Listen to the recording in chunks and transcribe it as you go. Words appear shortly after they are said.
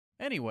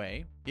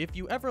Anyway, if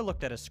you ever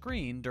looked at a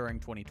screen during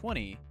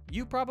 2020,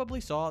 you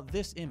probably saw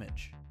this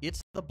image.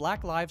 It's the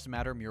Black Lives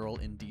Matter mural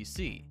in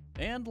DC.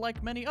 And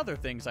like many other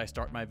things I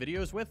start my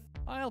videos with,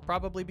 I'll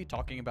probably be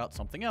talking about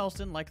something else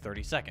in like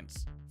 30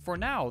 seconds. For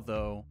now,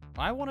 though,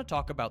 I want to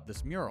talk about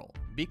this mural,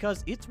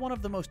 because it's one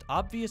of the most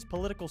obvious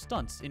political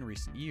stunts in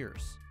recent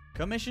years.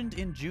 Commissioned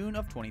in June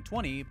of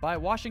 2020 by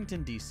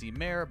Washington, D.C.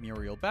 Mayor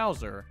Muriel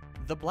Bowser,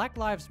 the Black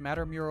Lives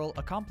Matter mural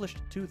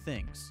accomplished two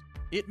things.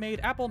 It made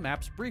Apple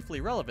Maps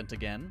briefly relevant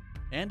again,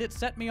 and it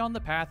set me on the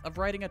path of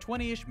writing a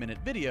 20-ish minute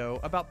video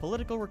about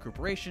political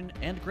recuperation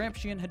and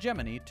Gramscian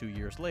hegemony 2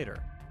 years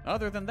later.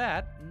 Other than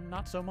that,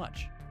 not so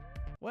much.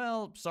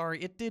 Well,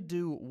 sorry, it did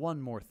do one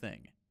more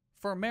thing.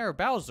 For Mayor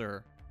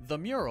Bowser, the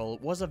mural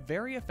was a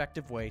very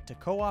effective way to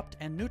co-opt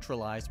and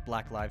neutralize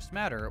Black Lives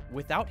Matter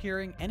without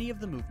hearing any of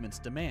the movement's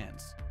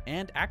demands,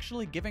 and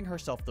actually giving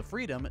herself the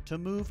freedom to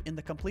move in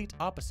the complete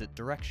opposite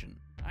direction.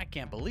 I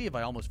can't believe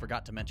I almost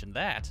forgot to mention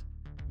that.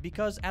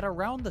 Because at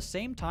around the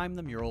same time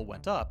the mural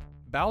went up,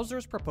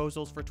 Bowser's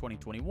proposals for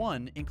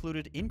 2021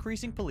 included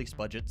increasing police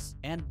budgets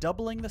and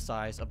doubling the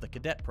size of the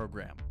cadet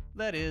program.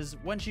 That is,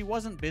 when she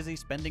wasn't busy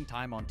spending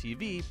time on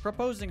TV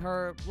proposing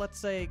her, let's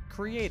say,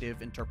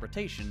 creative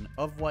interpretation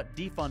of what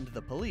defund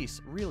the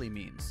police really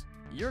means.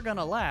 You're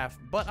gonna laugh,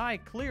 but I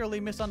clearly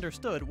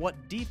misunderstood what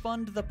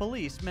defund the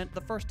police meant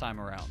the first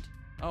time around.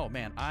 Oh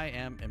man, I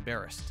am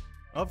embarrassed.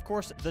 Of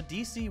course, the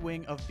DC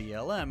wing of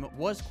BLM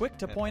was quick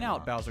to point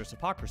out Bowser's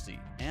hypocrisy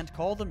and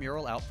call the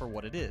mural out for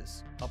what it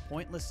is, a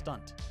pointless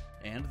stunt.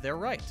 And they're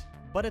right,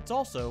 but it's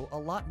also a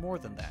lot more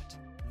than that.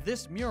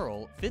 This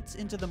mural fits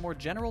into the more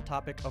general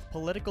topic of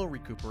political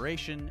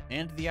recuperation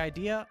and the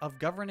idea of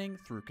governing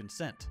through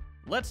consent.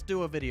 Let's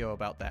do a video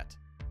about that.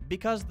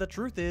 Because the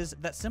truth is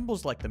that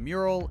symbols like the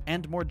mural,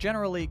 and more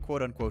generally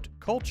quote-unquote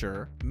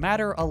culture,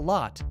 matter a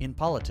lot in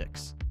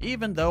politics.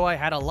 Even though I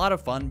had a lot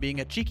of fun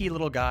being a cheeky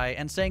little guy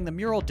and saying the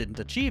mural didn't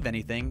achieve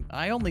anything,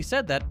 I only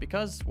said that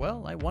because,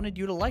 well, I wanted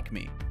you to like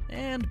me.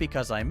 And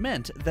because I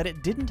meant that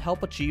it didn't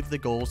help achieve the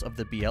goals of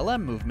the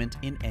BLM movement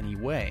in any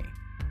way.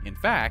 In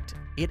fact,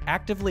 it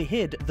actively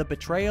hid the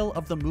betrayal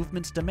of the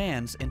movement's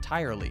demands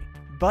entirely.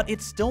 But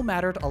it still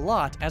mattered a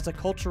lot as a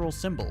cultural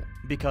symbol,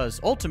 because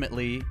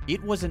ultimately,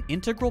 it was an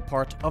integral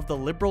part of the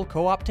liberal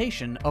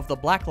co-optation of the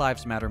Black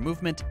Lives Matter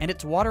movement and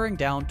its watering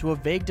down to a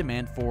vague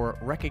demand for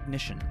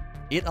recognition.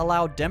 It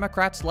allowed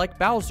Democrats like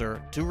Bowser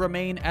to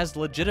remain as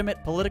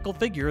legitimate political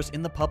figures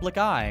in the public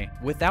eye,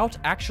 without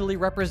actually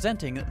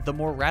representing the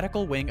more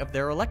radical wing of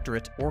their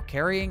electorate or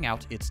carrying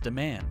out its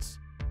demands.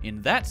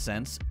 In that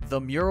sense,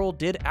 the mural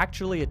did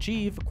actually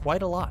achieve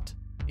quite a lot.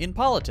 In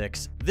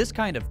politics, this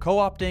kind of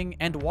co-opting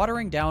and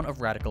watering down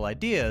of radical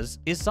ideas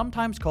is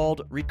sometimes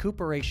called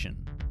recuperation.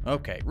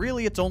 Okay,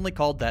 really it's only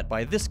called that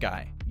by this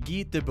guy,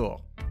 Guy Debord,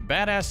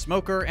 badass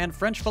smoker and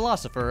French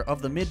philosopher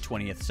of the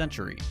mid-20th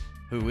century.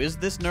 Who is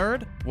this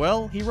nerd?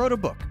 Well, he wrote a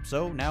book,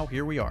 so now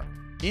here we are.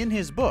 In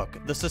his book,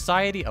 The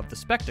Society of the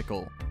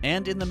Spectacle,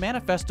 and in the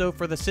Manifesto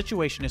for the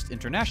Situationist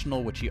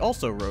International, which he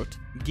also wrote,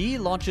 Guy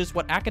launches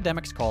what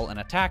academics call an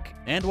attack,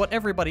 and what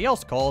everybody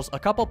else calls a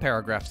couple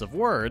paragraphs of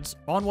words,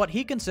 on what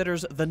he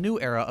considers the new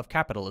era of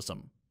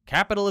capitalism.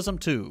 Capitalism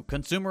 2,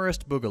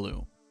 Consumerist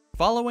Boogaloo.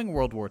 Following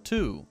World War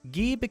II,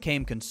 Guy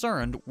became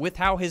concerned with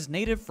how his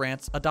native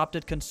France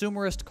adopted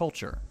consumerist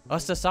culture, a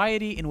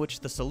society in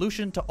which the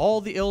solution to all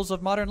the ills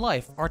of modern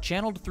life are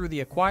channeled through the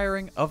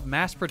acquiring of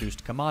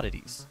mass-produced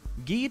commodities.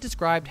 Guy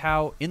described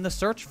how, in the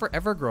search for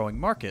ever-growing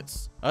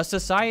markets, a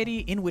society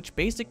in which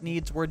basic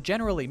needs were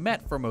generally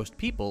met for most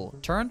people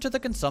turned to the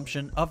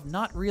consumption of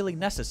not really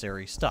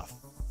necessary stuff.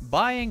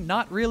 Buying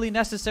not really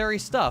necessary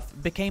stuff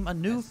became a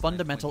new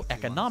fundamental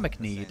economic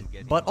need,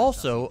 but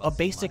also a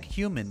basic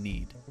human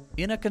need.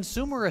 In a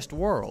consumerist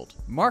world,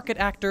 market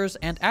actors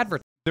and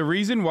advertisers. The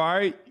reason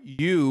why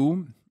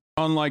you,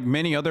 unlike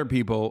many other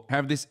people,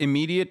 have this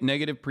immediate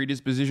negative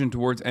predisposition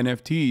towards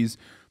NFTs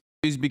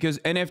is because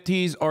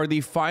NFTs are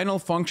the final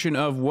function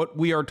of what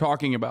we are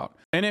talking about.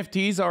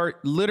 NFTs are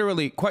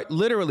literally, quite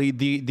literally,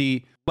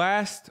 the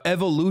last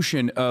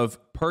evolution of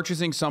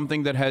purchasing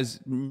something that has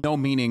no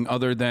meaning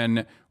other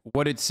than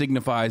what it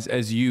signifies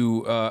as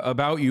you,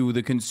 about you,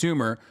 the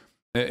consumer.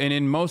 And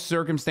in most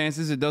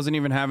circumstances, it doesn't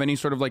even have any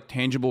sort of like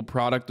tangible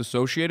product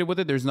associated with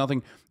it. There's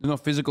no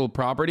physical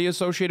property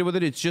associated with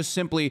it. It's just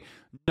simply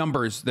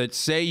numbers that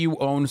say you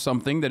own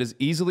something that is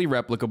easily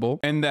replicable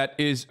and that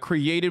is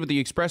created with the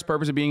express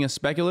purpose of being a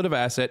speculative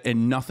asset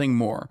and nothing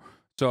more.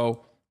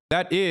 So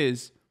that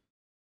is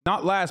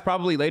not last,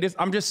 probably latest.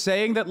 I'm just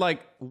saying that,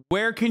 like,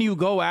 where can you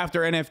go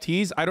after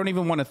NFTs? I don't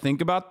even want to think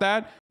about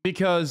that,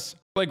 because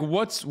like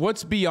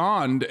what's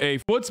beyond a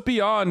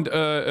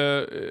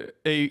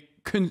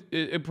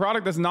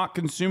product that's not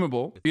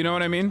consumable, you know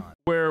what I mean?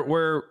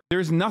 Where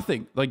there's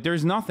nothing, like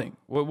there's nothing.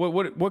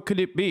 What could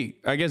it be?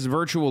 I guess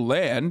virtual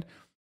land,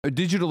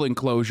 digital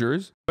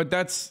enclosures, but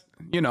that's,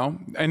 you know,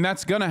 and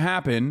that's gonna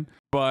happen.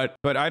 But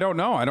I don't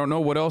know. I don't know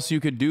what else you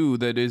could do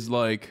that is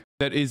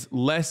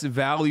less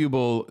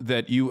valuable,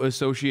 that you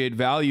associate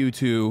value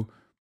to,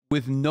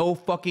 with no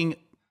fucking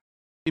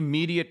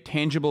immediate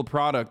tangible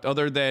product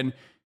other than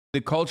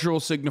the cultural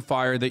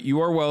signifier that you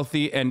are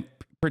wealthy and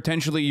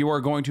potentially you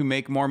are going to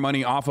make more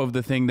money off of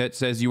the thing that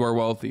says you are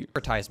wealthy.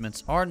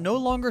 Advertisements are no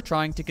longer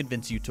trying to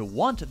convince you to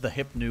want the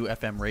hip new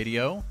FM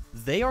radio.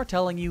 They are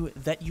telling you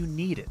that you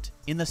need it,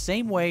 in the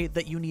same way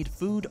that you need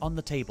food on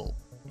the table.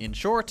 In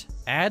short,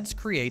 ads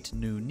create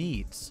new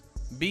needs.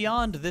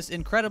 Beyond this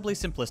incredibly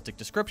simplistic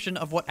description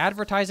of what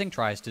advertising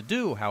tries to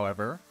do,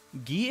 however,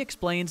 Guy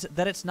explains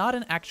that it's not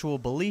an actual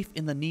belief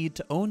in the need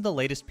to own the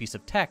latest piece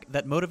of tech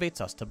that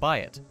motivates us to buy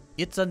it.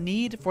 It's a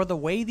need for the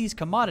way these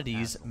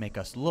commodities make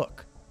us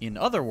look. In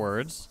other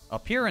words,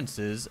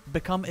 appearances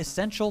become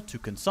essential to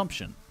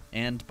consumption,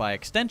 and by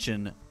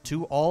extension,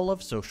 to all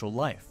of social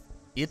life.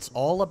 It's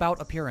all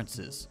about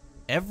appearances.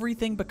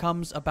 Everything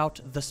becomes about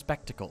the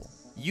spectacle.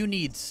 You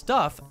need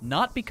stuff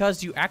not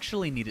because you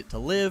actually need it to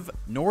live,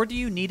 nor do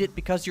you need it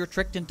because you're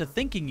tricked into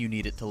thinking you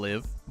need it to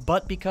live,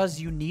 but because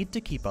you need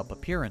to keep up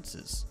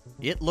appearances.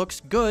 It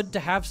looks good to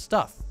have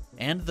stuff,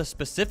 and the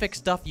specific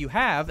stuff you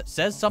have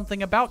says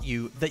something about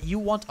you that you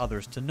want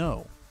others to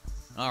know.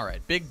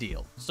 Alright, big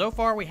deal. So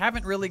far we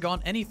haven't really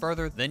gone any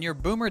further than your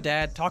boomer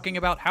dad talking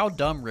about how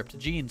dumb ripped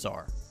jeans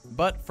are.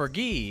 But for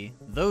Guy,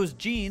 those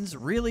jeans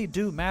really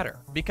do matter,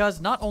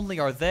 because not only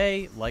are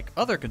they, like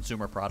other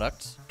consumer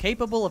products,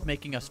 capable of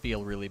making us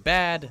feel really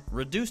bad,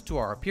 reduced to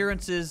our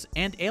appearances,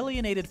 and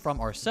alienated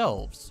from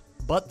ourselves,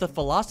 but the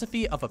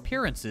philosophy of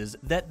appearances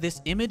that this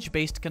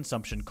image-based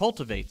consumption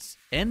cultivates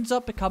ends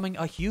up becoming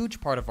a huge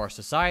part of our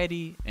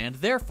society, and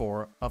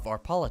therefore of our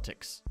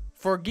politics.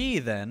 For Guy,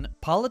 then,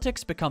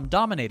 politics become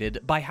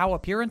dominated by how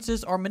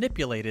appearances are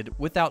manipulated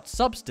without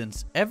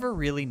substance ever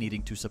really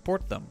needing to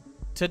support them.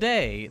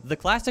 Today, the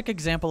classic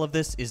example of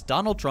this is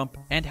Donald Trump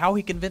and how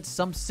he convinced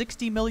some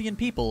 60 million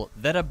people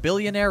that a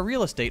billionaire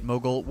real estate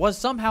mogul was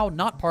somehow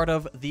not part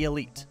of the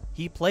elite.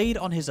 He played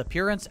on his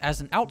appearance as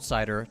an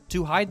outsider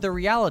to hide the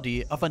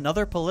reality of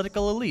another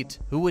political elite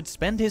who would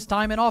spend his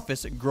time in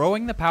office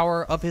growing the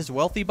power of his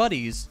wealthy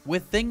buddies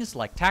with things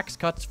like tax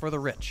cuts for the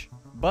rich.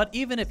 But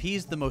even if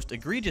he's the most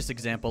egregious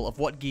example of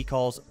what Guy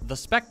calls the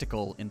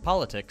spectacle in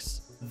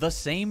politics, the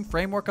same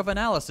framework of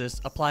analysis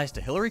applies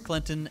to Hillary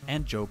Clinton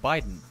and Joe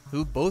Biden,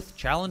 who both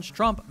challenged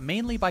Trump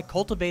mainly by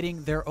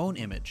cultivating their own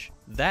image,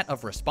 that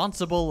of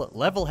responsible,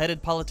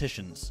 level-headed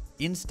politicians,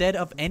 instead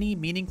of any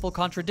meaningful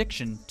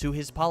contradiction to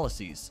his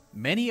policies,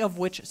 many of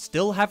which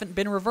still haven't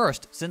been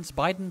reversed since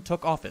Biden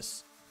took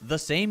office. The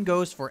same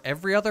goes for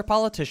every other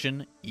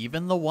politician,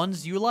 even the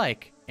ones you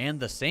like, and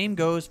the same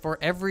goes for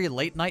every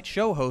late-night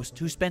show host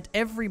who spent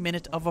every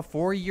minute of a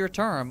 4-year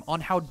term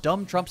on how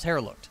dumb Trump's hair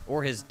looked,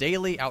 or his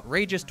daily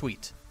outrageous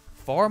tweet,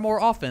 far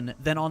more often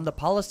than on the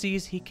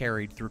policies he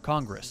carried through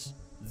Congress.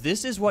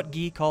 This is what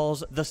Guy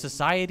calls the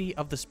society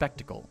of the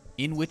spectacle,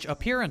 in which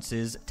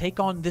appearances take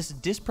on this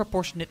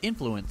disproportionate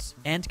influence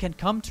and can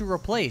come to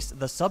replace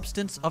the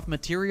substance of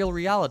material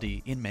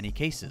reality in many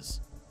cases.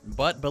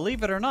 But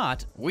believe it or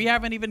not, we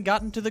haven't even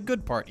gotten to the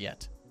good part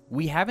yet.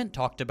 We haven't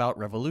talked about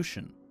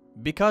revolution.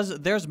 Because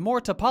there's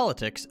more to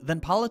politics than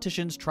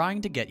politicians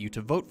trying to get you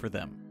to vote for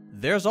them.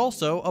 There's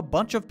also a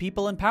bunch of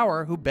people in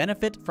power who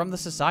benefit from the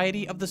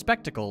society of the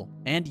spectacle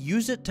and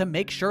use it to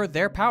make sure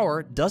their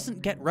power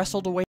doesn't get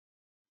wrestled away.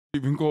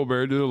 Stephen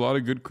Colbert did a lot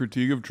of good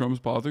critique of Trump's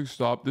politics.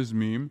 Stop this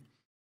meme.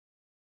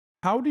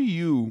 How do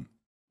you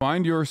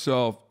find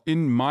yourself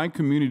in my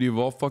community of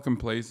all fucking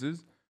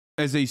places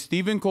as a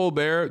Stephen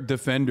Colbert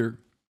defender?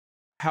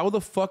 How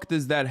the fuck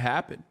does that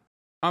happen?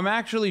 I'm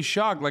actually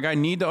shocked. Like, I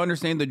need to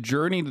understand the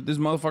journey that this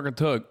motherfucker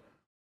took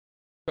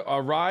to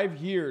arrive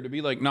here to be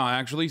like, no,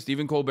 actually,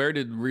 Stephen Colbert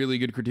did really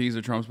good critiques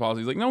of Trump's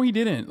policies. Like, no, he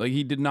didn't. Like,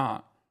 he did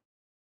not.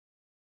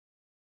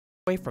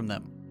 Away from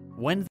them.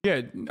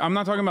 Yeah, I'm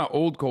not talking about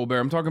old Colbert.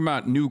 I'm talking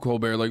about new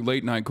Colbert, like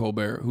late night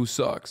Colbert, who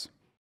sucks.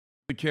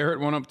 The carrot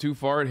went up too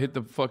far. It hit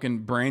the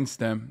fucking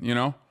brainstem, you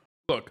know?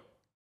 Look,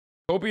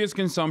 copious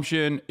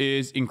consumption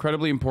is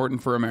incredibly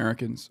important for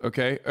Americans,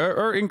 okay?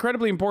 Or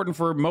incredibly important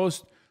for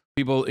most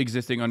people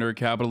existing under a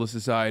capitalist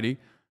society.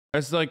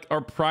 That's like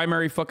our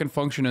primary fucking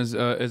function as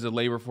a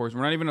labor force.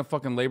 We're not even a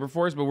fucking labor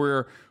force, but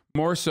we're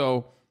more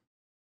so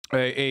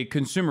a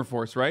consumer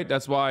force, right?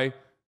 That's why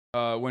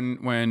when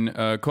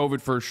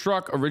COVID first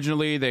struck,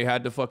 originally they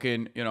had to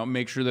fucking, you know,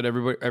 make sure that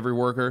every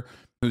worker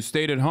who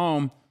stayed at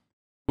home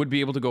would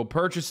be able to go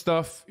purchase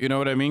stuff. You know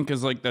what I mean?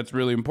 Because like that's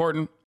really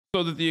important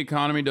so that the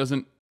economy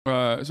doesn't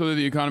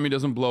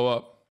blow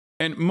up.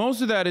 And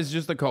most of that is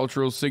just a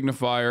cultural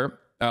signifier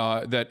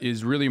that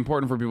is really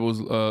important for people's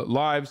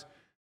lives.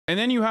 And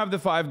then you have the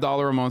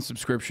 $5 a month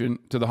subscription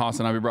to the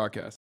HasanAbi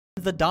broadcast.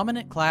 The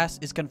dominant class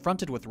is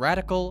confronted with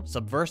radical,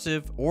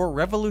 subversive, or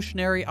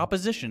revolutionary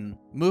opposition,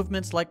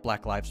 movements like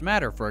Black Lives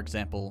Matter, for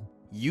example.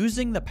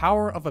 Using the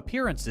power of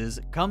appearances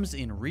comes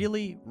in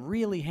really,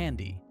 really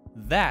handy.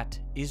 That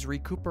is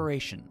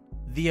recuperation.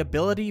 The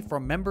ability for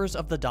members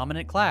of the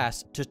dominant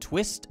class to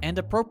twist and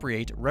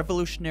appropriate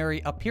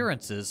revolutionary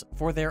appearances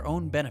for their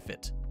own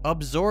benefit.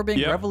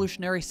 absorbing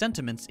revolutionary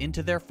sentiments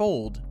into their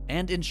fold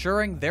and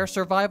ensuring their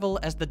survival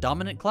as the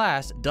dominant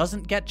class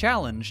doesn't get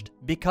challenged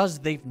because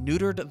they've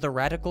neutered the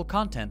radical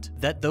content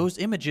that those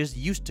images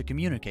used to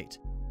communicate.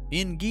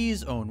 In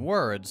Guy's own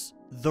words,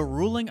 the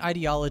ruling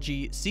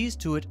ideology sees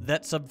to it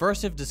that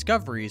subversive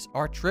discoveries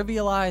are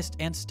trivialized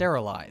and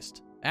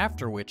sterilized,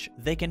 after which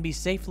they can be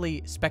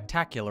safely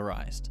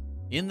spectacularized.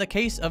 In the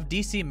case of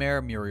DC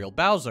Mayor Muriel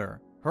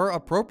Bowser, her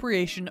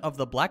appropriation of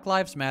the Black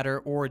Lives Matter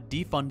or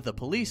Defund the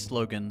Police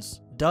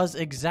slogans does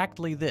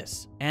exactly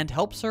this and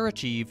helps her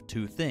achieve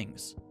two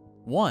things.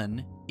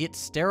 One, it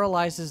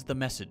sterilizes the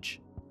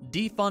message.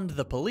 Defund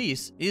the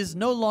police is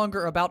no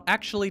longer about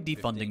actually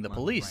defunding the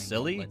police,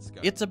 silly.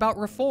 It's about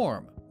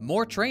reform,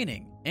 more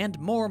training, and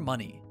more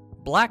money.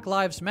 Black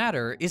Lives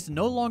Matter is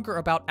no longer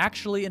about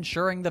actually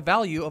ensuring the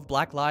value of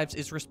black lives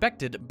is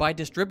respected by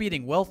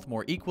distributing wealth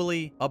more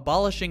equally,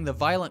 abolishing the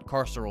violent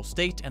carceral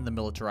state and the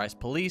militarized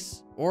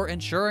police, or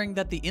ensuring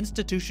that the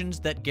institutions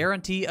that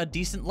guarantee a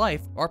decent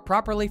life are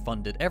properly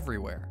funded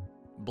everywhere.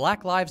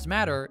 Black Lives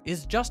Matter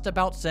is just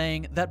about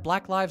saying that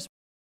black lives.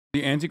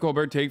 The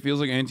anti-Colbert take feels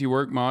like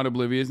anti-work mod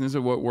obliviousness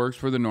of what works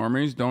for the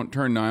normies. Don't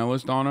turn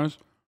nihilist on us.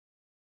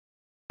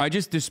 I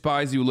just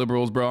despise you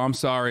liberals, bro. I'm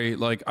sorry.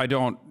 Like, I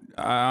don't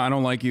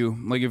like you.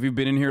 Like, if you've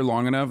been in here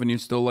long enough and you're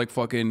still like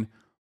fucking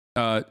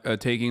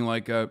taking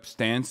like a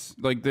stance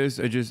like this,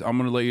 I'm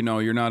gonna let you know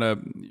you're not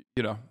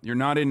you're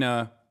not in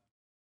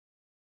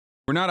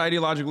we're not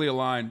ideologically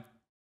aligned.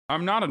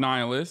 I'm not a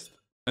nihilist.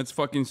 That's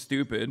fucking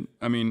stupid.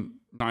 I mean,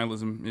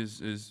 nihilism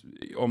is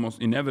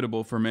almost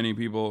inevitable for many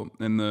people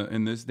in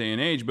this day and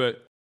age,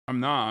 but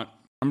I'm not.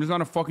 I'm just not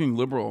a fucking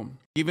liberal.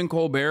 Even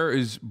Colbert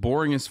is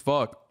boring as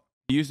fuck.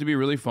 He used to be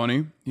really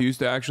funny. He used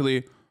to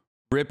actually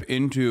rip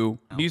into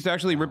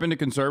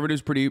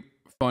conservatives pretty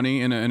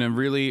funny in a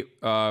really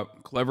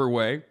clever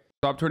way.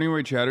 Stop turning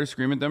away chatter,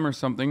 scream at them or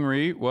something,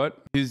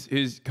 what?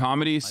 His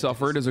comedy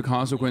suffered as a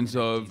consequence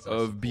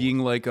of being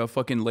like a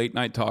fucking late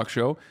night talk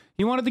show.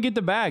 He wanted to get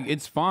the bag.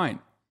 It's fine.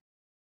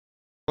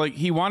 Like,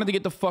 he wanted to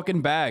get the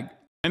fucking bag.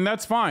 And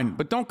that's fine.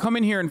 But don't come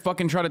in here and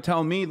fucking try to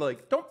tell me,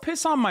 like, don't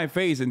piss on my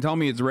face and tell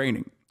me it's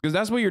raining. Because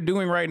that's what you're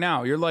doing right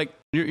now. You're like,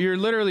 you're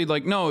literally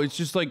like, no, it's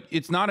just like,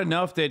 it's not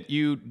enough that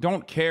you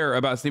don't care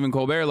about Stephen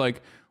Colbert,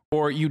 like,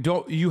 or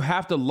you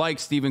have to like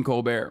Stephen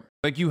Colbert.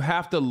 Like, you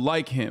have to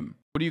like him.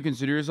 What do you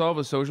consider yourself,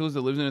 a socialist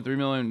that lives in a $3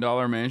 million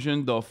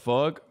mansion? The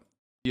fuck?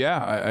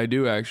 Yeah, I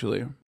do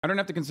actually. I don't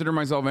have to consider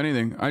myself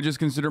anything. I just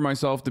consider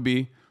myself to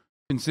be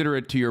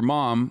considerate to your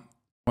mom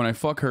when I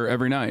fuck her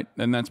every night.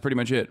 And that's pretty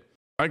much it.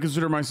 I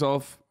consider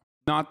myself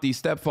not the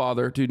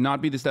stepfather, to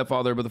not be the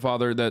stepfather, but the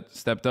father that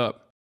stepped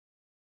up.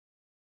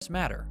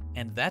 Matter,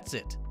 and that's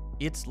it.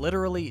 It's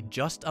literally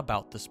just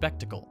about the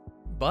spectacle.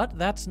 But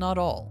that's not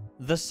all.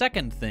 The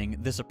second thing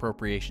this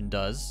appropriation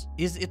does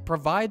is it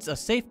provides a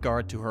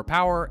safeguard to her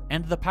power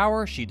and the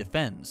power she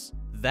defends,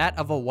 that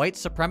of a white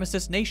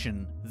supremacist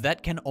nation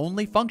that can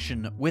only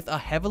function with a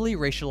heavily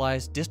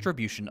racialized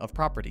distribution of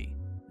property.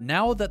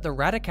 Now that the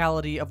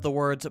radicality of the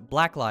words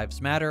Black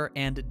Lives Matter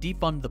and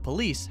Defund the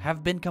Police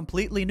have been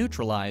completely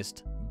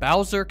neutralized,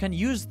 Bowser can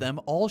use them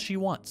all she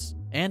wants.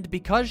 And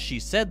because she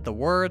said the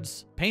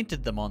words,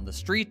 painted them on the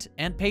street,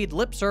 and paid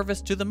lip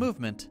service to the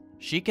movement,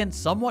 she can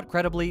somewhat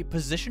credibly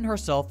position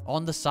herself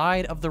on the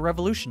side of the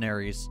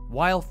revolutionaries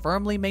while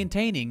firmly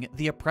maintaining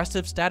the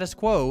oppressive status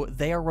quo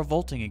they are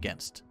revolting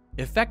against,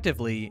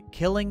 effectively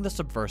killing the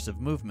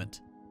subversive movement.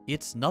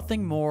 It's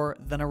nothing more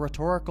than a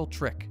rhetorical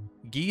trick.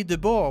 Guy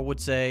Debord would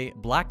say,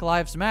 Black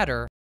Lives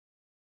Matter.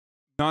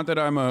 Not that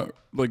I'm a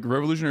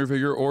revolutionary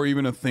figure or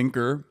even a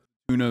thinker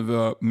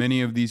of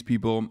many of these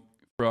people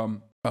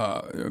from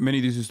many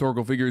of these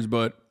historical figures,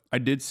 but I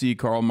did see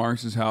Karl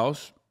Marx's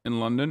house in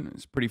London.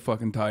 It's pretty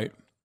fucking tight.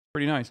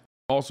 Pretty nice.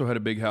 Also had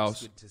a big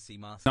house.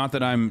 Not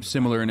that I'm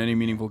similar in any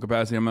meaningful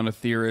capacity. I'm not a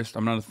theorist.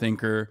 I'm not a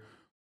thinker.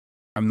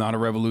 I'm not a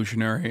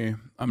revolutionary.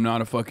 I'm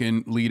not a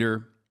fucking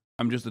leader.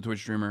 I'm just a Twitch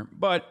streamer.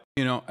 But,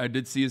 you know, I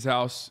did see his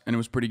house and it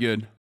was pretty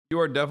good. You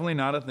are definitely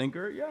not a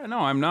thinker? Yeah, no,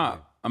 I'm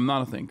not. I'm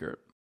not a thinker.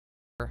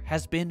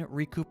 Has been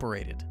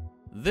recuperated.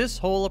 This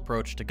whole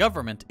approach to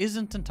government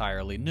isn't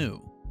entirely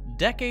new.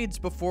 Decades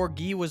before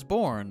Guy was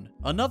born,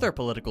 another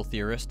political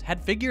theorist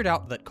had figured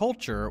out that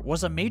culture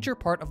was a major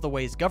part of the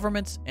ways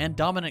governments and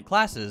dominant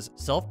classes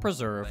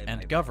self-preserve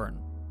and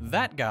govern.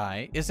 That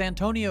guy is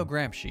Antonio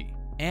Gramsci,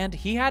 and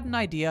he had an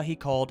idea he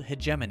called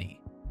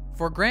hegemony.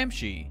 For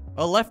Gramsci,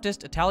 a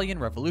leftist Italian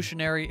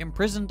revolutionary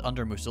imprisoned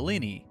under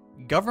Mussolini,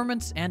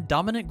 governments and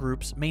dominant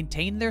groups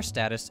maintain their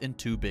status in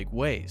two big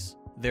ways.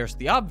 There's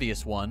the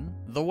obvious one,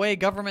 the way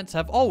governments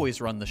have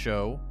always run the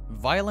show: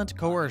 violent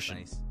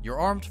coercion, your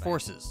armed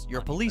forces,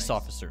 your police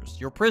officers,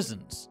 your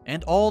prisons,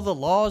 and all the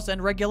laws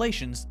and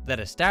regulations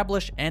that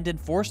establish and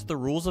enforce the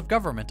rules of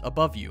government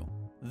above you.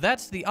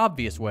 That's the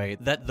obvious way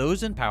that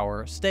those in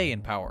power stay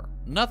in power.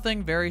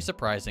 Nothing very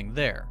surprising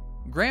there.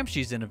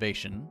 Gramsci's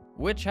innovation,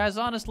 which has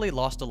honestly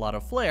lost a lot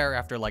of flair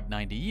after like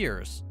 90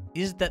 years,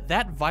 is that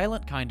that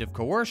violent kind of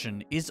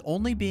coercion is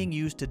only being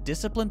used to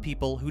discipline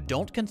people who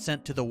don't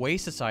consent to the way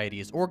society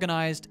is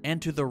organized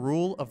and to the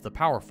rule of the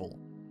powerful.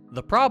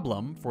 The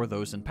problem, for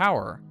those in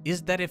power,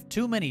 is that if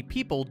too many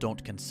people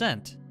don't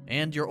consent,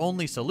 and your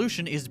only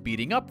solution is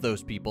beating up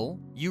those people,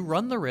 you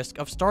run the risk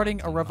of starting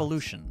a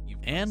revolution.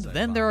 And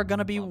then there are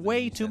gonna be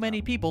way too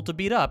many people to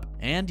beat up,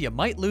 and you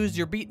might lose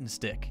your beaten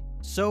stick.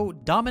 So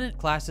dominant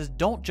classes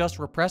don't just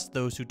repress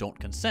those who don't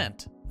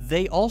consent.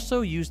 They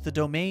also use the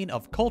domain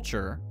of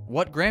culture,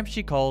 what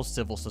Gramsci calls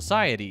civil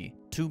society,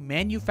 to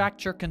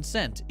manufacture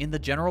consent in the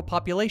general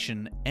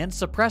population and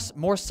suppress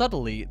more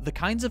subtly the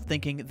kinds of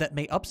thinking that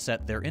may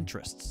upset their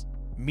interests.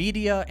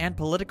 Media and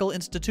political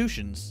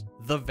institutions,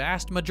 the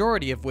vast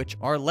majority of which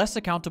are less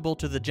accountable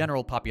to the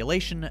general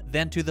population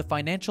than to the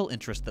financial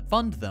interests that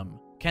fund them,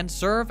 can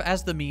serve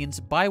as the means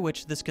by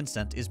which this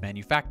consent is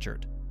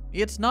manufactured.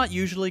 It's not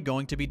usually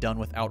going to be done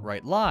with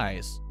outright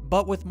lies,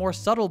 but with more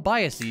subtle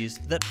biases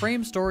that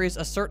frame stories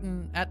a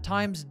certain, at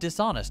times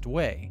dishonest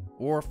way,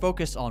 or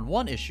focus on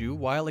one issue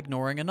while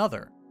ignoring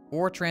another,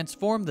 or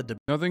transform the debate.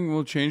 Nothing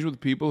will change with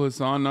people,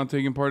 Hasan, not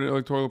taking part in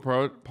electoral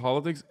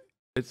politics,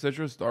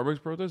 etc.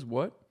 Starbucks protest?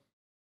 What?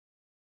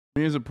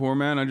 Me as a poor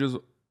man, I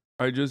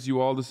just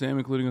you all the same,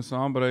 including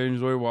Hasan, but I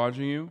enjoy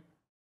watching you.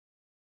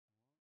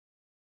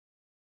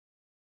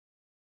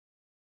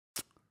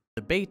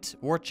 Debate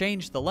or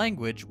change the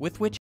language with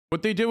which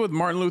what they did with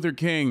Martin Luther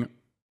King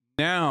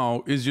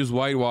now is just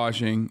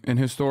whitewashing and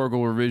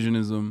historical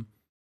revisionism,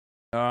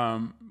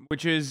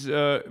 which is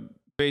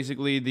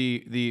basically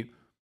the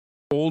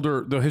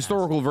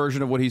historical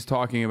version of what he's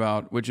talking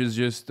about, which is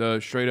just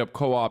straight up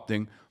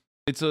co-opting.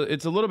 It's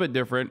a little bit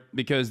different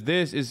because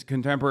this is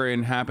contemporary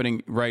and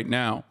happening right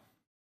now.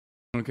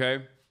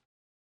 Okay,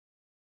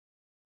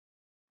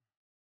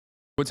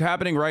 what's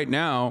happening right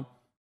now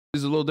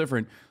is a little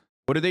different.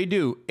 What did they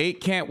do? 8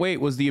 Can't Wait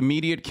was the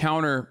immediate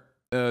counter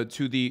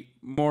to the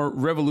more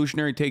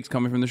revolutionary takes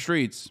coming from the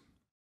streets.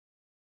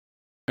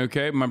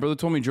 Okay, my brother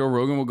told me Joe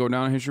Rogan will go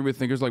down in history with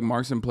thinkers like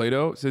Marx and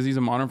Plato. Says he's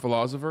a modern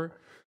philosopher.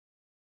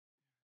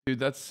 Dude,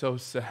 that's so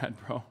sad,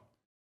 bro.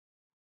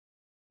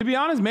 To be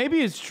honest,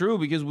 maybe it's true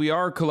because we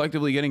are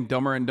collectively getting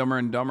dumber and dumber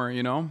and dumber,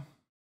 you know?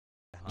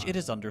 It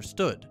is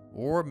understood,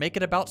 or make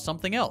it about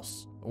something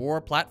else, or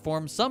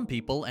platform some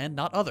people and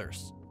not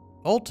others.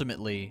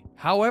 Ultimately,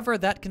 however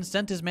that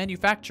consent is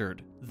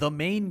manufactured, the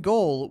main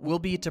goal will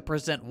be to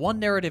present one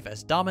narrative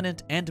as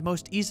dominant and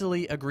most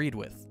easily agreed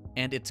with,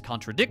 and its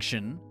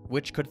contradiction,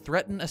 which could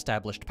threaten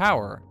established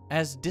power,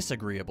 as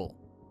disagreeable.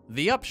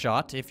 The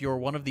upshot, if you're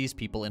one of these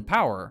people in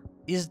power,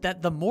 is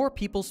that the more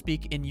people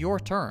speak in your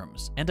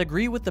terms and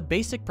agree with the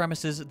basic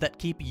premises that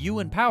keep you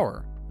in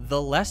power,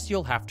 the less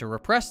you'll have to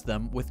repress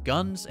them with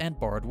guns and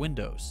barred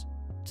windows.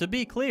 To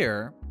be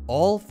clear,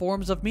 all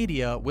forms of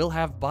media will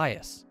have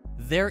bias.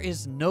 There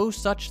is no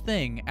such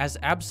thing as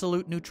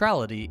absolute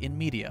neutrality in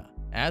media,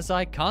 as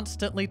I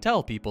constantly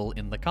tell people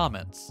in the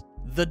comments.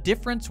 The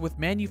difference with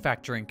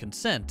manufacturing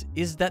consent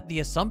is that the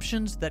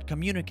assumptions that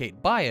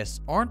communicate bias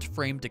aren't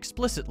framed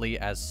explicitly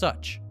as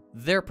such.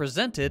 They're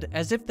presented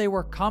as if they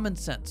were common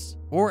sense,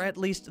 or at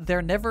least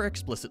they're never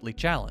explicitly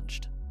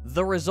challenged.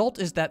 The result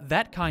is that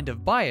that kind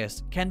of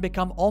bias can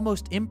become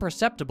almost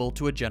imperceptible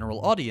to a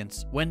general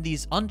audience when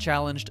these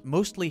unchallenged,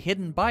 mostly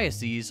hidden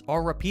biases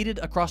are repeated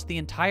across the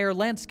entire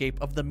landscape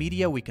of the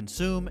media we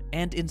consume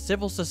and in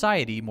civil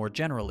society more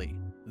generally.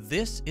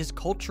 This is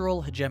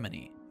cultural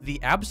hegemony, the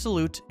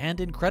absolute and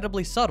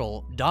incredibly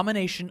subtle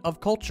domination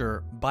of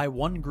culture by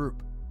one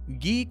group.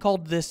 Guy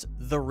called this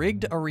the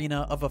rigged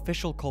arena of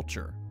official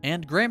culture,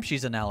 and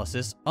Gramsci's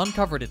analysis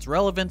uncovered its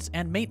relevance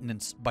and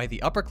maintenance by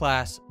the upper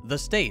class, the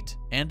state,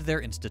 and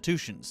their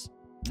institutions.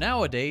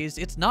 Nowadays,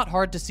 it's not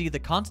hard to see the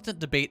constant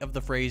debate of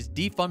the phrase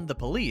defund the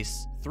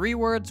police, 3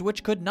 words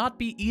which could not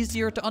be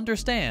easier to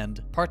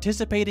understand,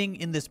 participating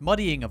in this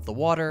muddying of the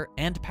water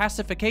and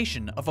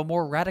pacification of a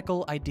more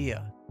radical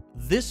idea.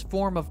 This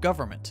form of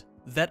government,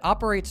 that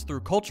operates through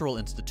cultural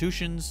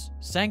institutions,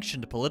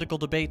 sanctioned political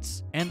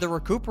debates, and the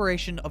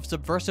recuperation of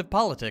subversive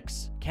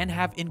politics, can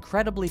have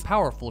incredibly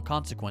powerful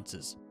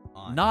consequences.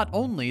 Not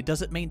only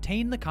does it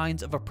maintain the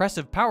kinds of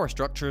oppressive power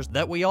structures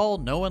that we all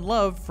know and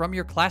love from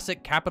your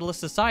classic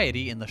capitalist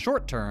society in the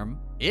short term,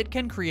 it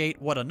can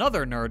create what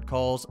another nerd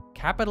calls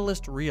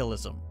capitalist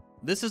realism.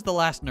 This is the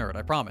last nerd,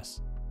 I promise.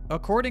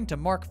 According to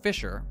Mark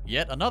Fisher,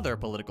 yet another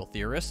political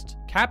theorist,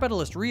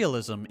 capitalist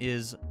realism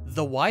is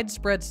the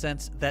widespread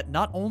sense that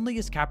not only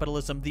is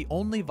capitalism the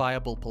only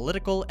viable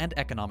political and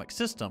economic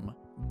system,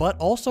 but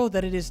also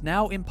that it is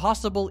now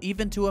impossible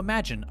even to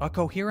imagine a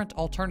coherent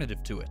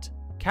alternative to it.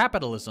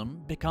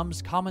 Capitalism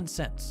becomes common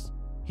sense.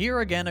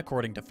 Here again,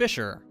 according to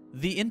Fisher,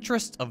 the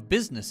interests of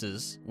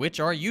businesses, which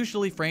are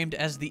usually framed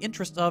as the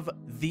interest of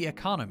the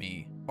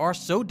economy, are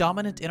so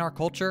dominant in our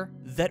culture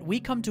that we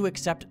come to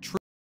accept truth.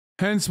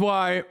 Hence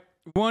why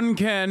one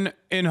can,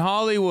 in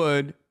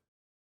Hollywood,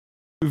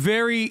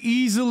 very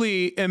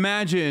easily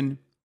imagine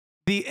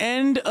the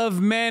end of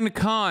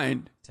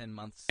mankind. 10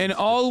 months And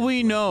all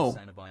we know,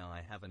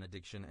 I have an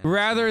addiction and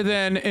rather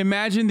than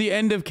imagine the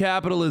end of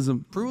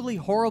capitalism. Truly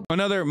horrible.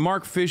 Another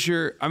Mark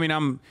Fisher, I mean,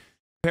 I'm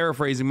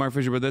paraphrasing Mark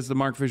Fisher, but that's the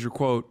Mark Fisher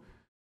quote.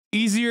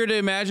 Easier to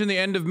imagine the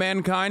end of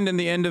mankind than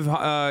the end of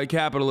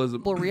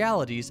capitalism.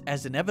 Realities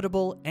as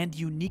inevitable and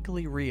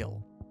uniquely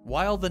real.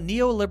 While the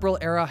neoliberal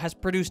era has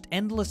produced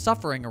endless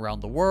suffering around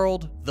the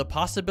world, the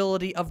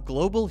possibility of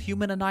global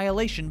human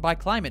annihilation by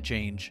climate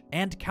change,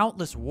 and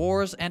countless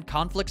wars and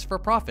conflicts for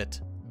profit,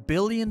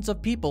 billions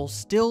of people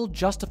still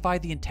justify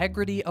the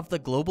integrity of the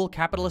global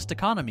capitalist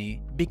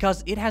economy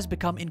because it has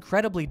become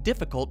incredibly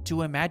difficult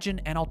to imagine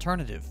an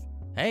alternative.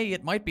 Hey,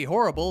 it might be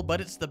horrible,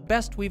 but it's the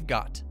best we've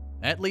got.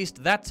 At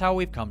least that's how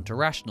we've come to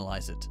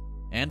rationalize it.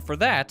 And for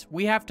that,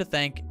 we have to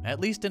thank,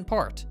 at least in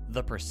part,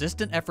 the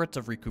persistent efforts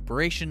of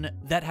recuperation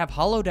that have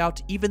hollowed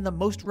out even the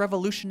most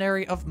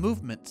revolutionary of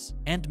movements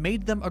and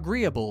made them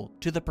agreeable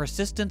to the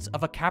persistence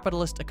of a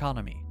capitalist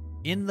economy.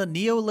 In the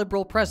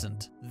neoliberal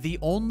present, the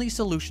only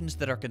solutions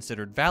that are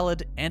considered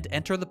valid and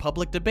enter the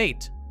public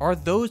debate are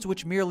those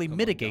which merely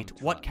mitigate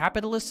what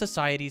capitalist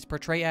societies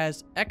portray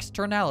as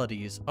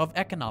externalities of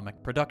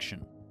economic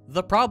production.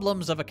 The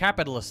problems of a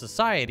capitalist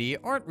society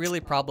aren't really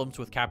problems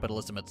with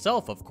capitalism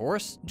itself, of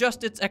course,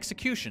 just its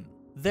execution.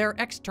 They're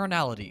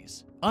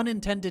externalities,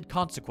 unintended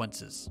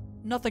consequences,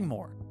 nothing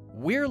more.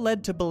 We're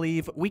led to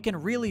believe we can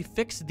really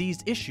fix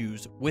these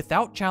issues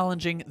without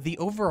challenging the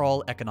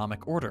overall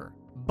economic order.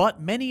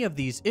 But many of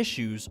these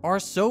issues are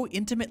so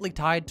intimately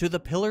tied to the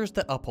pillars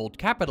that uphold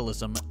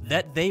capitalism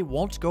that they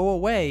won't go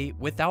away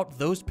without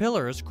those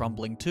pillars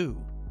crumbling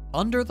too.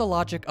 Under the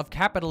logic of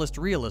capitalist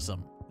realism,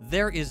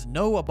 there is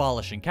no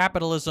abolishing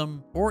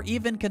capitalism, or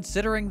even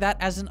considering that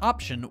as an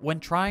option when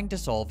trying to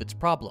solve its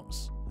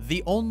problems.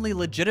 The only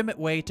legitimate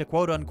way to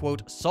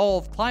quote-unquote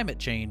solve climate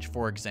change,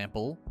 for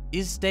example,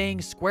 is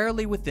staying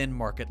squarely within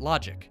market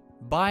logic,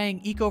 buying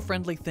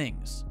eco-friendly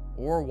things,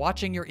 or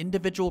watching your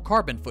individual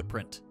carbon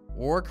footprint,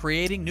 or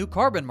creating new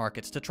carbon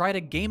markets to try to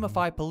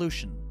gamify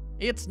pollution.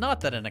 It's not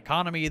that an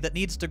economy that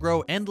needs to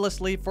grow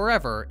endlessly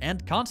forever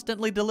and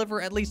constantly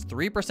deliver at least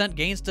 3%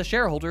 gains to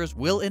shareholders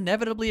will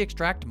inevitably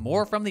extract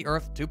more from the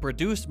earth to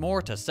produce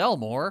more to sell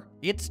more.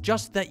 It's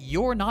just that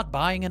you're not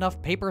buying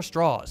enough paper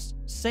straws.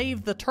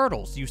 Save the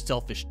turtles, you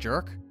selfish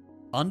jerk.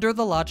 Under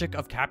the logic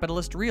of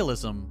capitalist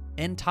realism,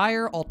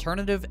 entire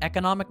alternative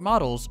economic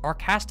models are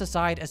cast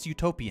aside as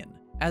utopian,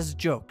 as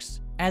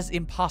jokes, as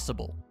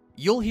impossible.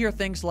 You'll hear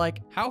things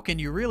like, how can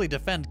you really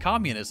defend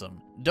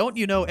communism? Don't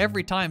you know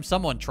every time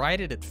someone tried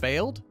it, it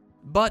failed?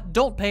 But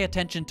don't pay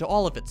attention to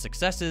all of its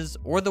successes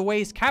or the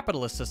ways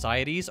capitalist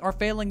societies are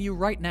failing you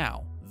right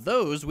now.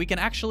 Those we can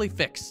actually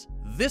fix.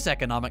 This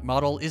economic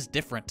model is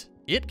different.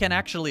 It can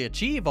actually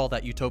achieve all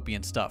that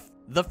utopian stuff.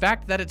 The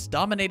fact that it's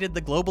dominated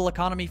the global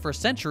economy for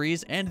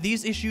centuries and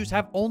these issues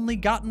have only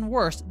gotten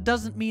worse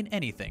doesn't mean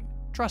anything.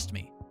 Trust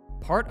me.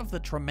 Part of the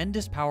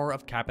tremendous power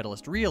of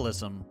capitalist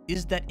realism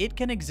is that it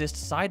can exist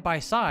side by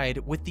side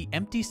with the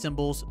empty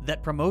symbols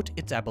that promote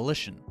its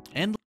abolition.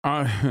 And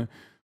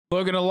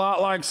looking a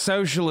lot like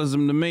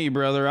socialism to me,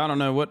 brother. I don't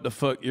know what the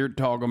fuck you're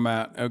talking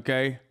about,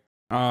 okay?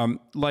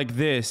 Like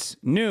this.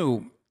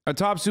 New. A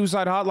top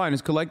suicide hotline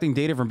is collecting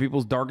data from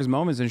people's darkest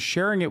moments and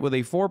sharing it with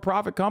a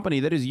for-profit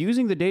company that is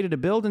using the data to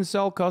build and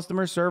sell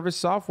customer service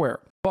software.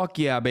 Fuck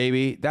yeah,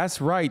 baby.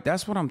 That's right.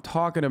 That's what I'm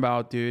talking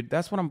about, dude.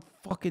 That's what I'm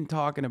fucking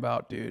talking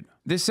about, dude.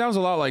 This sounds a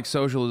lot like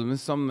socialism.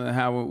 This is something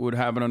that would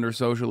happen under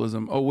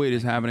socialism. Oh, wait,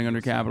 it's happening under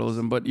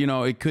capitalism. But, you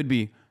know, it could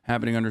be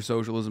happening under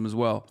socialism as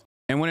well.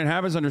 And when it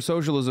happens under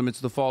socialism,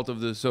 it's the fault of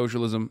the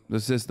socialism, the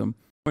system.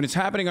 When it's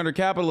happening under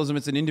capitalism,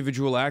 it's an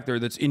individual actor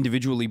that's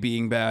individually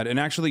being bad. And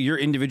actually, you're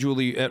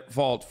individually at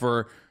fault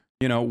for,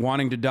 you know,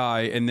 wanting to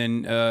die and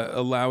then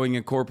allowing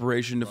a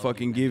corporation to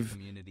fucking give,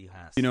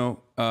 you know,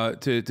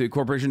 to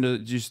corporation to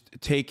just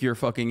take your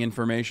fucking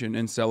information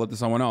and sell it to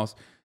someone else.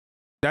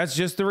 That's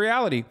just the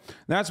reality.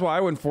 That's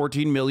why when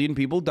 14 million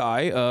people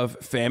die of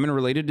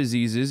famine-related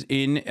diseases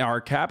in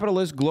our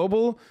capitalist,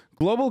 global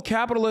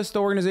capitalist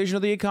organization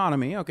of the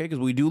economy, okay, because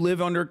we do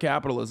live under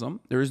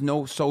capitalism. There is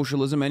no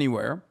socialism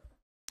anywhere.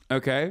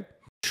 Okay,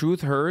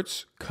 truth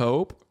hurts,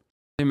 cope.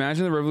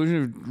 Imagine the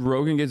revolution if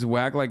Rogan gets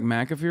whacked like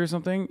McAfee or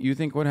something. You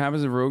think what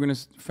happens if Rogan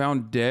is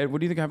found dead? What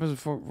do you think happens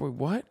if,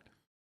 what?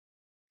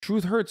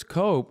 Truth hurts,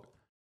 cope.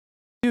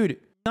 Dude,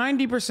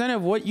 90%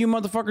 of what you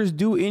motherfuckers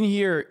do in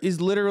here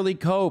is literally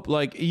cope.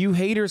 Like, you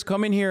haters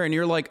come in here and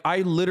you're like,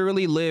 I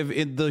literally live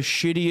in the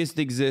shittiest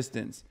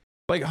existence.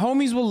 Like,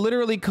 homies will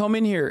literally come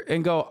in here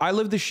and go, I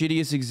live the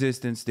shittiest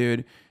existence,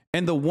 dude.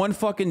 And the one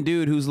fucking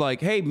dude who's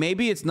like, hey,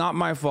 maybe it's not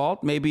my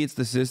fault. Maybe it's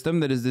the system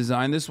that is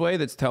designed this way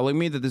that's telling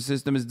me that the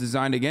system is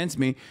designed against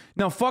me.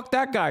 No, fuck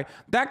that guy.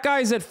 That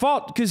guy is at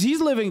fault because he's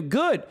living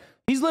good.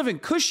 He's living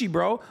cushy,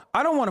 bro.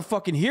 I don't want to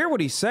fucking hear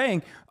what he's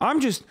saying.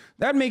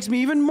 That makes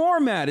me even more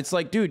mad. It's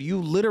like, dude,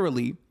 you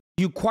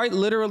quite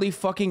literally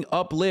fucking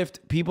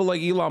uplift people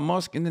like Elon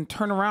Musk and then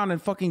turn around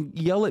and fucking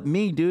yell at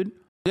me, dude.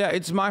 Yeah,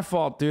 it's my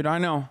fault, dude. I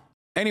know.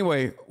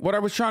 Anyway, what I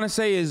was trying to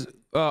say is,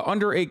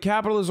 under a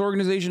capitalist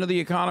organization of the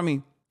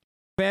economy,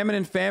 famine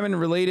and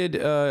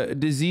famine-related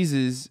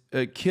diseases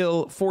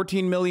kill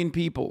 14 million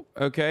people,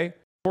 okay?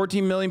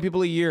 14 million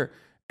people a year.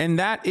 And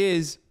that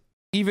is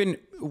even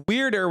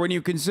weirder when you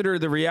consider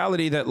the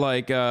reality that,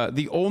 like,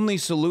 the only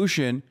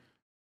solution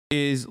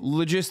is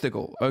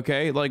logistical,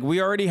 okay? Like, we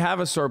already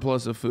have a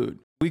surplus of food.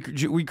 We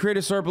create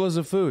a surplus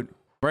of food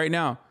right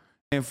now.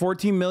 And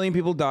 14 million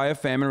people die of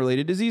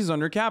famine-related diseases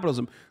under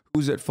capitalism.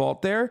 Who's at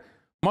fault there?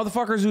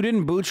 Motherfuckers who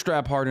didn't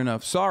bootstrap hard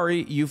enough.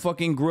 Sorry, you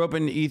fucking grew up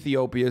in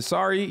Ethiopia.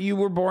 Sorry, you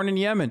were born in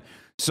Yemen.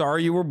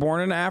 Sorry, you were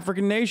born in an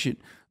African nation.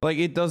 Like,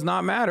 it does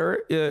not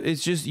matter.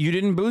 It's just you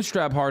didn't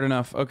bootstrap hard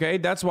enough, okay?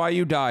 That's why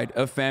you died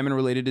of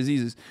famine-related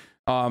diseases.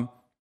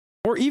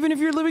 Or even if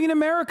you're living in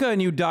America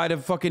and you died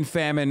of fucking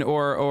famine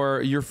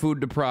or you're food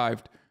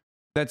deprived,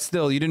 that's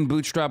still, you didn't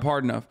bootstrap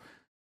hard enough.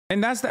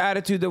 And that's the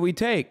attitude that we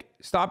take.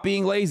 Stop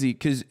being lazy,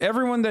 because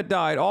everyone that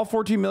died, all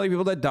 14 million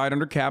people that died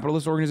under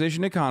capitalist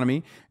organization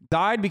economy,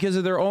 died because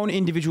of their own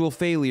individual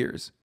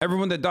failures.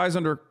 Everyone that dies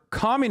under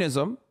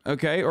communism,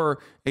 okay, or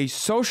a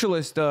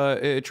socialist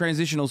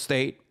transitional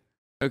state,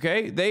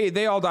 okay,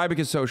 they all die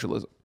because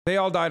socialism. They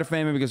all died of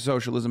famine because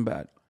socialism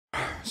bad.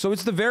 So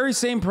it's the very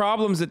same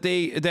problems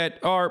that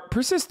are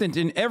persistent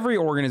in every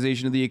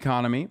organization of the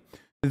economy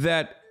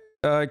that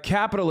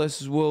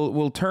capitalists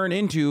will turn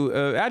into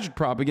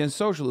agitprop against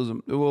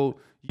socialism. It will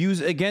use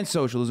against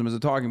socialism as a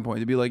talking point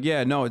to be like,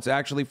 yeah, no, it's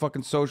actually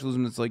fucking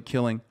socialism that's like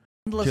killing.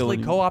 Endlessly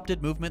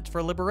co-opted movements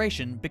for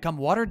liberation become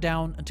watered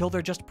down until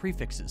they're just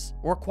prefixes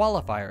or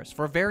qualifiers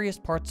for various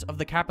parts of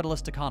the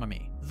capitalist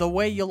economy. The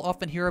way you'll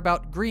often hear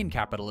about green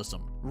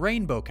capitalism,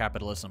 rainbow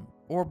capitalism,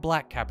 or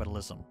black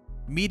capitalism.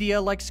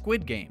 Media like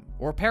Squid Game,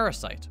 or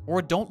Parasite,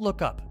 or Don't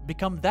Look Up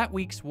become that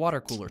week's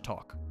water cooler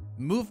talk.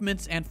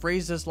 Movements and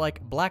phrases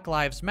like Black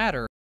Lives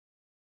Matter.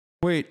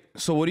 Wait,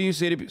 so what do you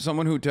say to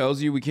someone who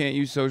tells you we can't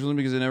use socialism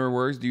because it never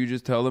works? Do you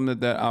just tell them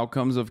that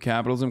outcomes of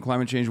capitalism,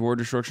 climate change, war,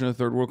 destruction of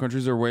third world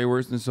countries are way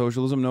worse than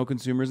socialism, no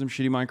consumerism,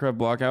 shitty Minecraft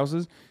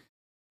blockhouses?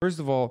 First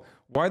of all,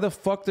 why the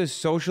fuck does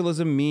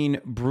socialism mean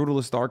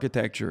brutalist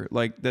architecture?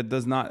 Like,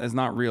 is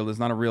not real. That's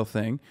not a real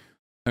thing.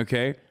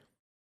 Okay?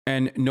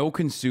 And no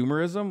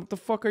consumerism? What the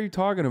fuck are you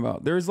talking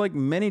about? There's like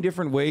many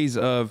different ways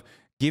of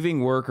giving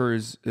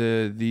workers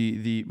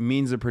the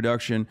means of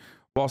production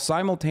while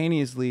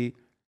simultaneously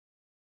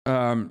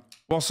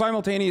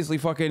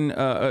fucking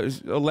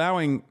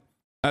allowing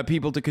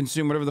people to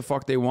consume whatever the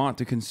fuck they want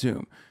to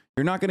consume.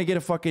 You're not gonna get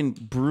a fucking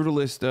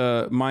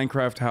brutalist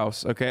Minecraft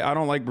house, okay? I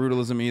don't like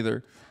brutalism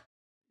either.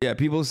 Yeah,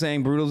 people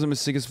saying brutalism is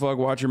sick as fuck,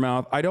 watch your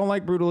mouth. I don't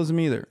like brutalism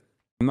either.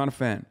 I'm not a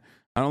fan.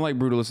 I don't like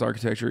brutalist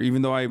architecture,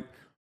 even though I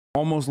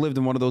almost lived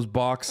in one of those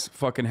box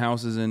fucking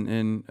houses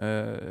in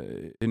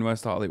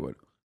West Hollywood.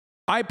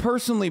 I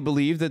personally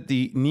believe that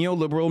the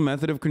neoliberal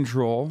method of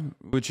control,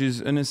 which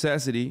is a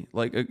necessity,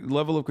 like a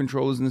level of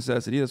control is a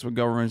necessity. That's what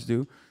governments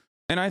do.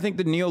 And I think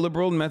the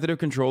neoliberal method of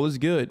control is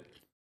good.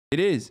 It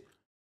is.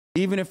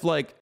 Even if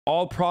like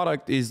all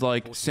product is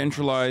like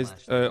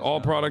centralized, all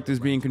product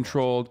is being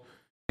controlled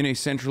in a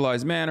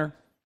centralized manner.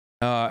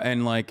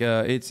 And like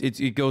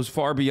it goes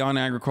far beyond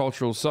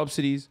agricultural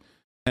subsidies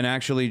and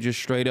actually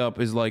just straight up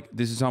is like,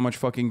 this is how much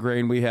fucking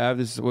grain we have.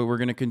 This is what we're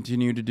going to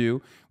continue to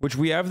do, which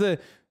we have the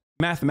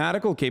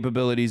mathematical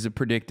capabilities of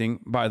predicting,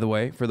 by the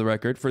way, for the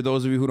record, for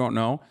those of you who don't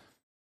know,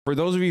 for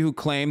those of you who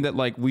claim that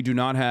like we do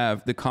not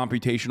have the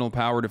computational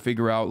power to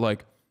figure out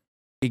like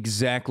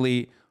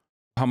exactly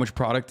how much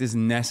product is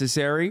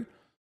necessary,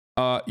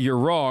 you're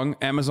wrong.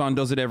 Amazon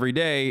does it every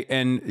day.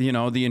 And you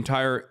know, the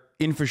entire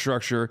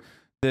infrastructure,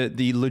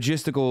 the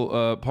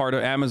logistical part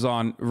of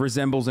Amazon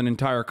resembles an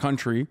entire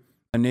country,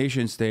 a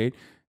nation state.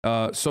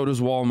 So does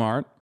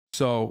Walmart.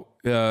 So,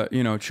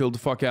 you know, chill the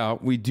fuck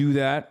out. We do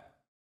that.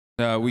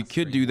 We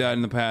could do that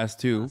in the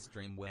past too.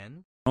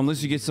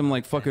 Unless you get some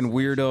like fucking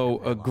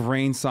weirdo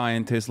grain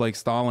scientist like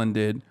Stalin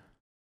did.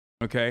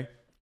 Okay?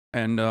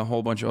 And a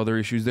whole bunch of other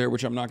issues there,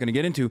 which I'm not going to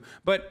get into.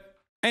 But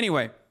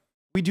anyway,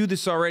 we do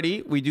this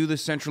already. We do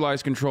this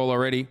centralized control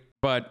already.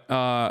 But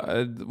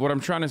what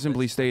I'm trying to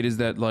simply state is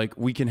that like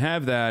we can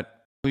have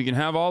that. We can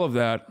have all of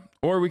that.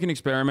 Or we can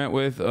experiment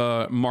with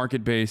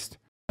market-based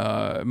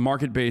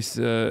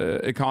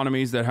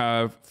economies that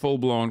have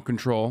full-blown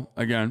control.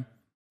 Again,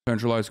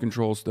 centralized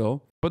control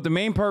still. But the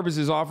main purpose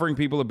is offering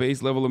people a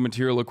base level of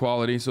material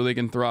equality so they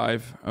can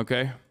thrive,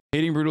 okay?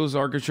 Hating brutalist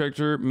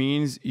architecture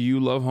means you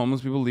love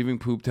homeless people leaving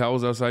poop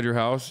towels outside your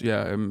house.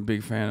 Yeah, I'm a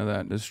big fan of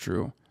that. That's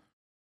true.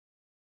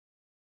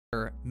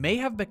 May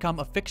have become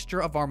a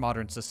fixture of our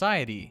modern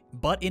society,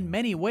 but in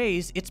many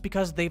ways it's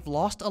because they've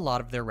lost a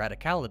lot of their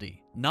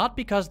radicality. Not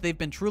because they've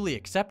been truly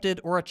accepted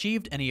or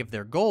achieved any of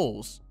their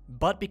goals,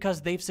 but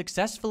because they've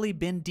successfully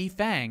been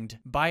defanged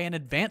by an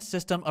advanced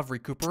system of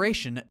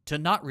recuperation to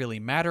not really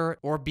matter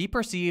or be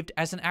perceived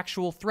as an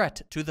actual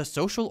threat to the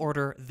social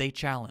order they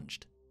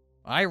challenged.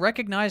 I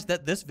recognize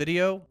that this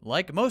video,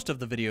 like most of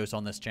the videos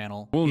on this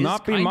channel, will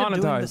not be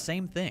monetized. Doing the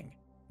same thing.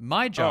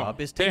 My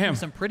job is taking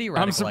some pretty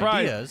radical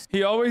ideas.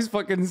 He always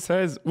fucking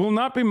says, will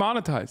not be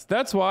monetized.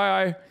 That's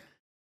why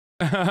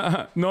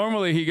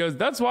Normally he goes,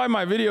 that's why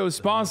my video is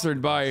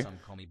sponsored by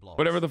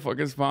whatever the fuck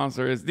his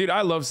sponsor is. Dude,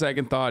 I love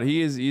Second Thought.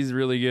 He's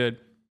really good.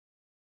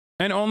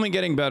 And only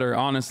getting better,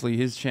 honestly.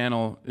 His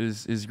channel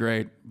is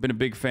great. Been a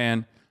big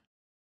fan.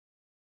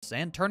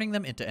 And turning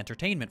them into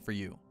entertainment for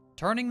you.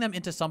 Turning them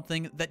into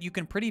something that you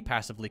can pretty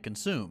passively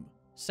consume.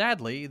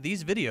 Sadly,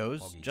 these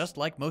videos, just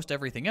like most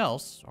everything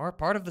else, are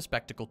part of the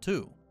spectacle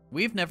too.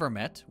 We've never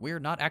met,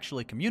 we're not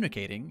actually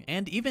communicating,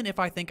 and even if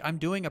I think I'm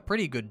doing a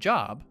pretty good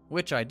job,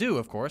 which I do,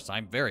 of course,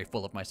 I'm very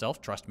full of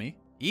myself, trust me.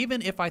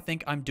 Even if I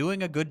think I'm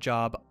doing a good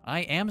job, I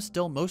am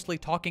still mostly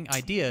talking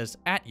ideas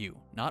at you,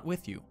 not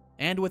with you,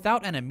 and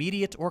without an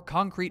immediate or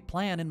concrete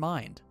plan in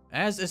mind.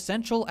 As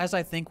essential as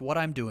I think what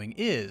I'm doing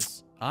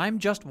is, I'm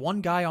just one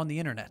guy on the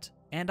internet,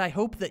 and I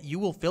hope that you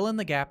will fill in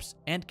the gaps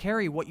and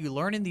carry what you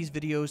learn in these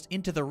videos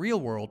into the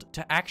real world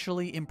to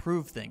actually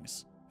improve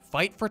things.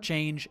 Fight for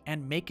change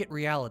and make it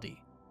reality.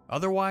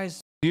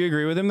 Otherwise... Do you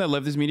agree with him that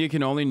leftist media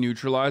can only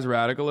neutralize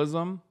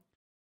radicalism?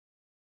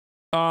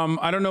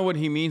 I don't know what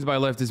he means by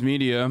leftist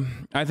media.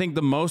 I think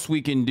the most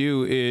we can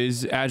do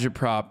is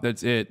agitprop.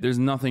 That's it. There's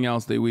nothing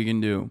else that we can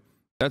do.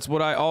 That's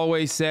what I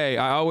always say.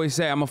 I always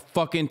say I'm a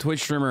fucking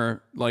Twitch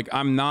streamer. Like,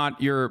 I'm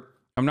not your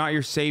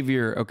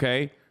savior,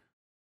 okay?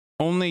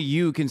 Only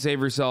you can save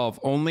yourself.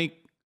 Only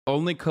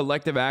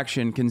collective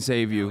action can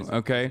save you,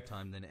 okay?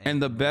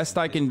 And the best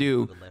I can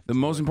do, the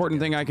most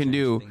important thing I can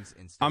do,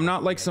 I'm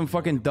not like some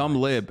fucking dumb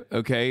lib,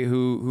 okay,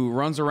 who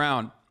runs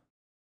around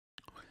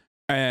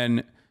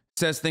and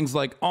says things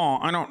like, oh,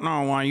 I don't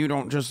know why you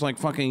don't just like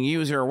fucking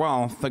use your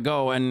wealth to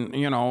go and,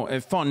 you know,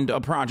 fund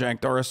a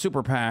project or a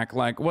super PAC.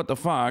 Like, what the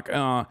fuck?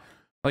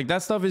 Like,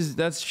 that stuff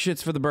that's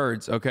shit's for the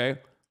birds, okay?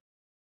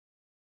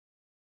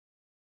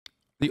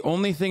 The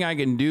only thing I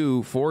can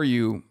do for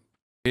you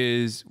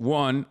is,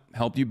 one,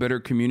 help you better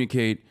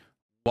communicate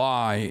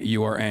why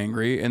you are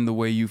angry and the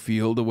way you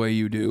feel the way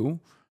you do.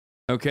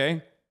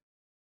 Okay?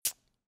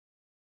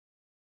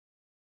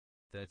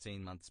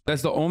 13 months.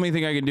 That's the only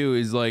thing I can do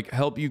is like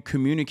help you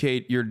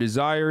communicate your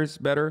desires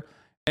better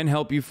and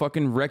help you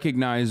fucking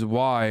recognize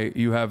why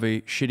you have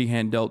a shitty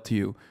hand dealt to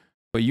you.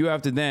 But you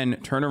have to then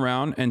turn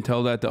around and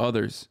tell that to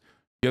others.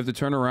 You have to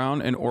turn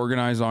around and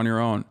organize on your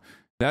own.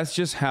 That's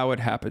just how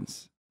it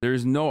happens.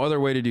 There's no other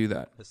way to do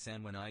that.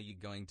 Hasan, when are you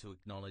going to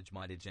acknowledge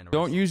my degeneracy?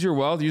 Don't use your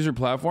wealth, use your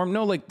platform.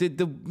 No, like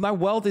my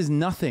wealth is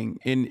nothing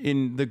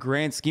in the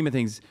grand scheme of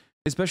things,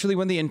 especially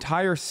when the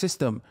entire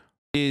system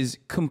is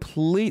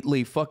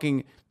completely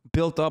fucking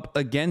built up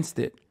against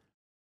it.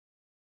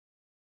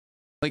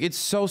 Like, it's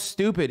so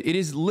stupid. It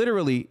is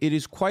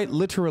quite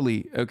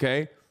literally,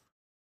 okay?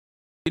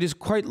 It is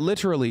quite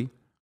literally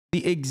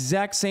the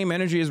exact same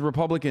energy as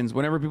Republicans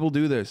whenever people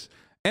do this.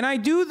 And I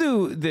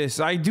do this.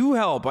 I do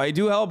help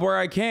where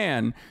I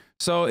can.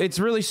 So it's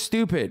really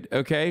stupid,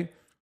 okay?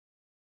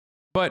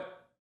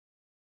 But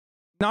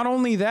not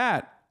only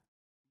that,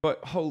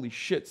 but holy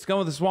shit, Scum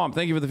of the Swamp,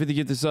 thank you for the 50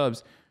 gifted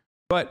subs.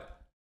 But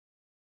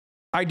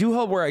I do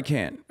help where I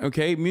can,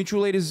 okay?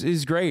 Mutual aid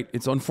is great.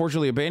 It's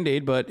unfortunately a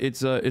band-aid, but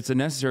it's a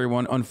necessary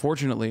one,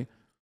 unfortunately,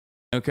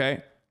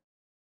 okay?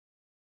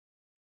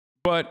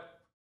 But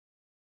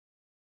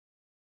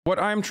what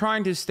I'm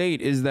trying to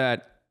state is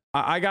that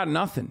I got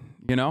nothing,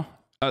 you know?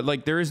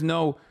 Like, there is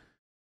no...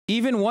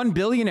 Even one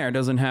billionaire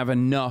doesn't have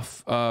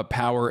enough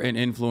power and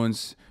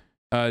influence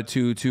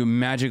to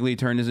magically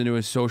turn this into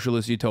a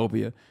socialist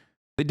utopia.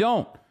 They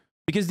don't.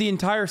 Because the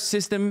entire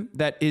system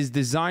that is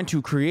designed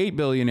to create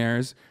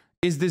billionaires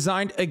is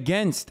designed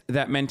against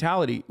that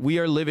mentality. We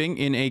are living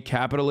in a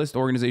capitalist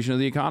organization of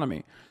the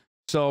economy.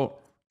 So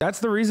that's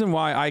the reason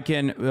why I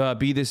can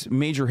be this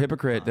major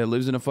hypocrite that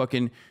lives in a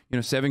fucking,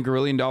 $7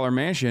 billion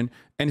mansion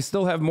and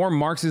still have more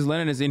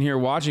Marxist-Leninists in here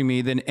watching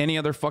me than any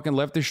other fucking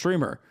leftist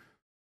streamer.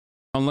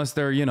 Unless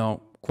they're,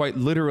 quite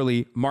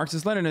literally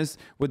Marxist-Leninists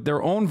with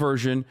their own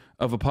version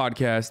of a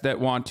podcast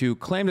that want to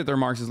claim that they're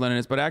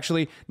Marxist-Leninists, but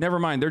actually, never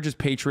mind, they're just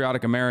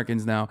patriotic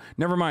Americans now.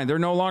 Never mind, they're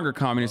no longer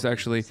communists,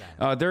 actually.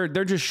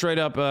 They're just straight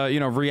up,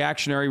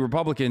 reactionary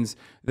Republicans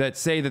that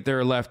say that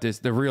they're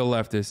leftists, the real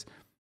leftists.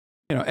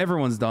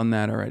 Everyone's done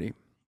that already.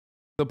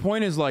 The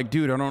point is like,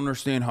 dude, I don't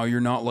understand how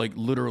you're not like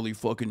literally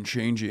fucking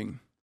changing.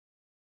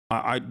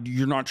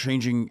 You're not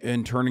changing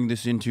and turning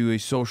this into a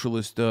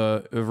socialist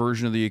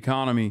version of the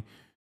economy.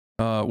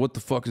 What the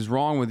fuck is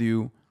wrong with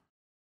you?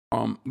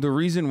 The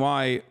reason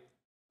why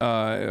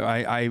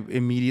I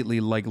immediately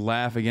like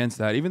laugh against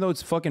that, even though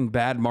it's fucking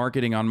bad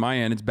marketing on my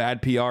end, it's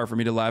bad PR for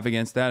me to laugh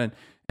against that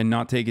and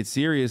not take it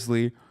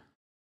seriously,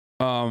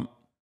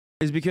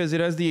 is because it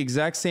has the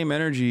exact same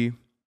energy.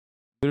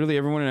 Literally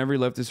everyone in every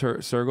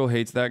leftist circle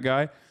hates that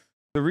guy.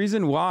 The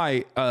reason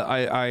why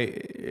I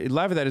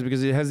laugh at that is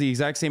because it has the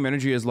exact same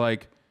energy as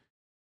like,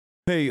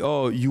 hey,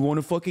 oh, you want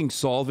to fucking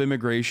solve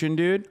immigration,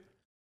 dude?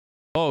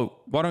 Oh,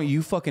 why don't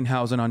you fucking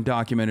house an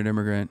undocumented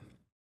immigrant?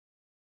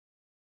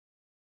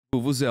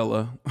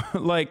 Vuvuzela.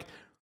 Like,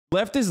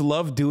 leftists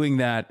love doing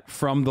that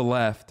from the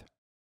left.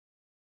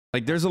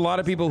 Like, there's a lot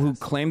of people who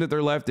claim that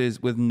they're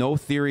leftists with no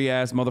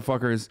theory-ass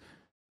motherfuckers,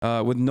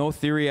 with no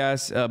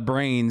theory-ass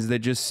brains that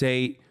just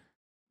say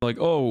Like,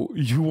 oh,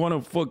 you want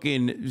to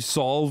fucking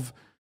solve,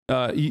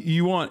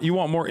 you want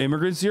more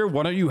immigrants here?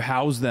 Why don't you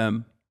house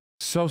them?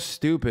 So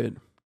stupid.